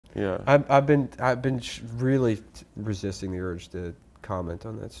Yeah. I've been really resisting the urge to comment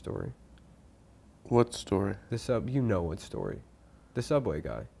on that story. What story? You know what story? The subway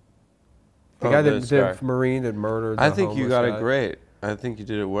guy. The Oh, guy this the guy. Marine that murdered the I think you homeless got guy. it great. I think you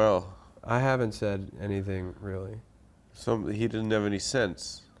did it well. I haven't said anything really. He didn't have any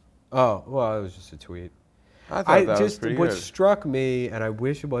sense. Oh, well, it was just a tweet. I thought that was pretty what good. struck me, and I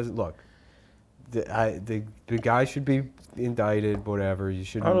wish it wasn't. Look, the guy should be indicted. Whatever, you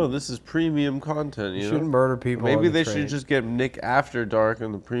shouldn't. I don't know. This is premium content. You shouldn't murder people. Maybe on the they train. should just get Nick After Dark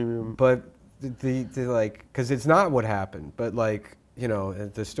on the premium. But the like, because it's not what happened. But like, you know,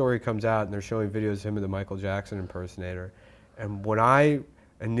 the story comes out and they're showing videos of him with the Michael Jackson impersonator, and when I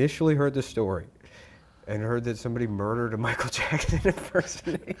initially heard the story and heard that somebody murdered a Michael Jackson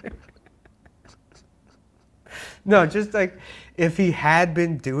impersonator. No, just like if he had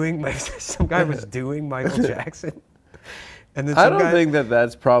been doing, like some guy was doing Michael Jackson. And then I don't think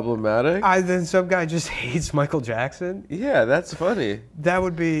that's problematic. Then some guy just hates Michael Jackson. Yeah, that's funny. That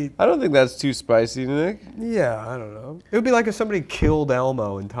would be. I don't think that's too spicy, Nick. Yeah, I don't know. It would be like if somebody killed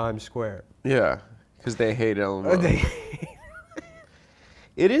Elmo in Times Square. Yeah, because they hate Elmo.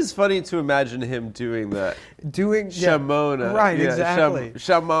 It is funny to imagine him doing that. Shamona. Right, yeah, exactly.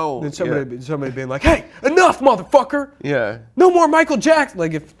 Shamon. Then somebody being like, "Hey, enough, motherfucker! Yeah. No more Michael Jackson."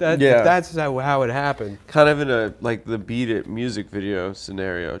 Like if that's how it happened. Kind of in a like the Beat It music video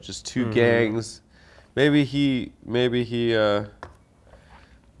scenario, just two gangs. Maybe he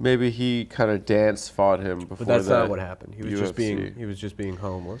kind of dance fought him before. But that's that not what happened. He was just being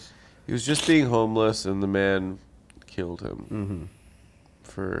homeless. He was just being homeless, and the man killed him. Mm-hmm.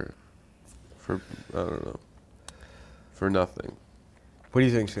 For I don't know. For nothing. What do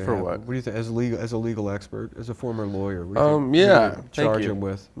you think's gonna happen? what? What do you think as a legal expert, as a former lawyer? What do you think charge him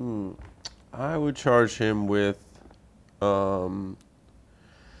with? I would charge him with a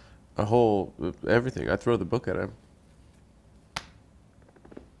whole everything. I'd throw the book at him.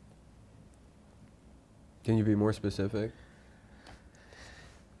 Can you be more specific?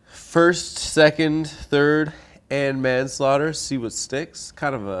 First, second, third, and manslaughter. See what sticks.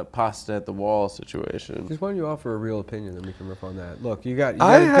 Kind of a pasta at the wall situation. Just why don't you offer a real opinion, then we can riff on that. Look, you got.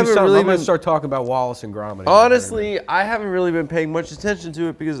 I haven't really I'm gonna been- start talking about Wallace and Gromit. Honestly, I haven't really been paying much attention to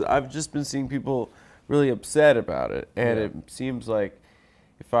it because I've just been seeing people really upset about it, and it seems like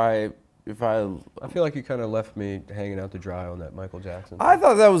if I feel like you kind of left me hanging out to dry on that Michael Jackson. I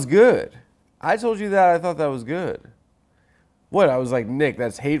thought that was good. I told you that I thought that was good. What? I was like, Nick,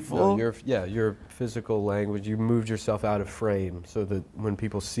 that's hateful. No, your physical language. You moved yourself out of frame so that when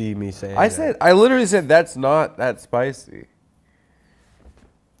people see me saying, I literally said that's not that spicy.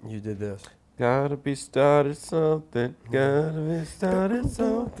 You did this. Gotta be started something. Gotta be started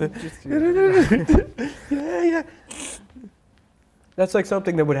something. Yeah. That's like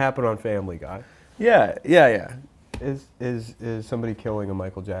something that would happen on Family Guy. Yeah. Is somebody killing a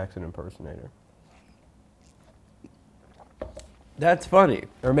Michael Jackson impersonator? That's funny.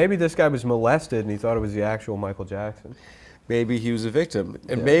 Or maybe this guy was molested and he thought it was the actual Michael Jackson. Maybe he was a victim.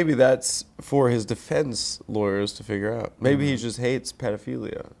 And maybe that's for his defense lawyers to figure out. Maybe he just hates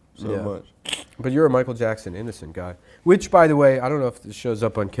pedophilia so much. But you're a Michael Jackson innocent guy. Which, by the way, I don't know if this shows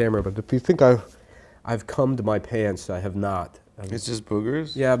up on camera, but if you think I've come to my pants, I have not. It's just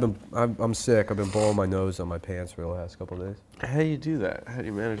boogers? Yeah, I'm sick. I've been blowing my nose on my pants for the last couple of days. How do you do that? How do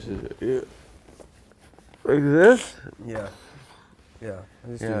you manage to do it? Like this? Yeah. Yeah, I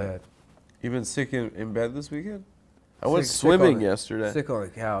just do that. You've been sick in bed this weekend? I Sick- went sick swimming on the- yesterday. Sick on the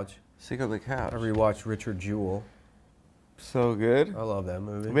couch. Sick on the couch. I rewatched Richard Jewell. So good. I love that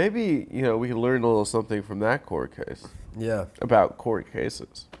movie. Maybe, we can learn a little something from that court case. Yeah. About court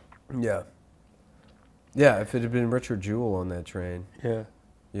cases. Yeah. Yeah, if it had been Richard Jewell on that train. Yeah.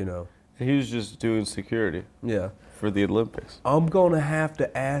 And he was just doing security. Yeah. For the Olympics. I'm going to have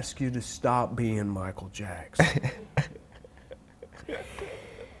to ask you to stop being Michael Jackson.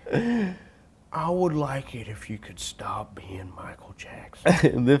 I would like it if you could stop being Michael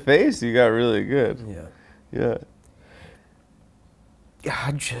Jackson. In the face, you got really good. Yeah. Yeah.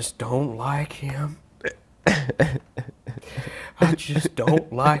 I just don't like him. I just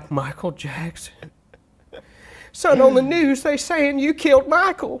don't like Michael Jackson. Son, on the news, they saying you killed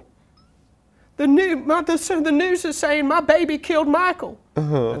Michael. The news is saying my baby killed Michael.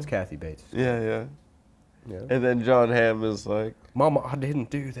 That's Kathy Bates. Yeah. And then John Hamm is like, Mama, I didn't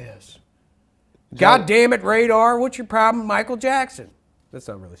do this. God damn it, Radar, what's your problem with Michael Jackson? That's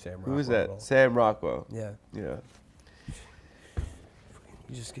not really Sam Rockwell. who is that? at all. Sam Rockwell. Yeah. Yeah.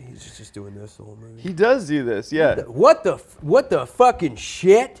 He's just doing this the whole movie. He does do this, yeah. What the fucking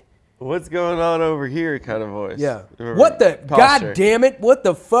shit? what's going on over here kind of voice. Yeah. Or What the, posture. God damn it, what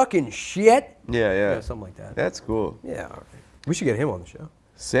the fucking shit? Yeah, yeah. Something like that. That's cool. Yeah, all right. We should get him on the show.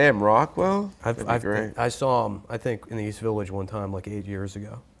 Sam Rockwell? That'd be great. I saw him, I think, in the East Village one time, like 8 years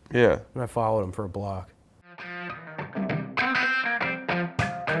ago. Yeah. And I followed him for a block.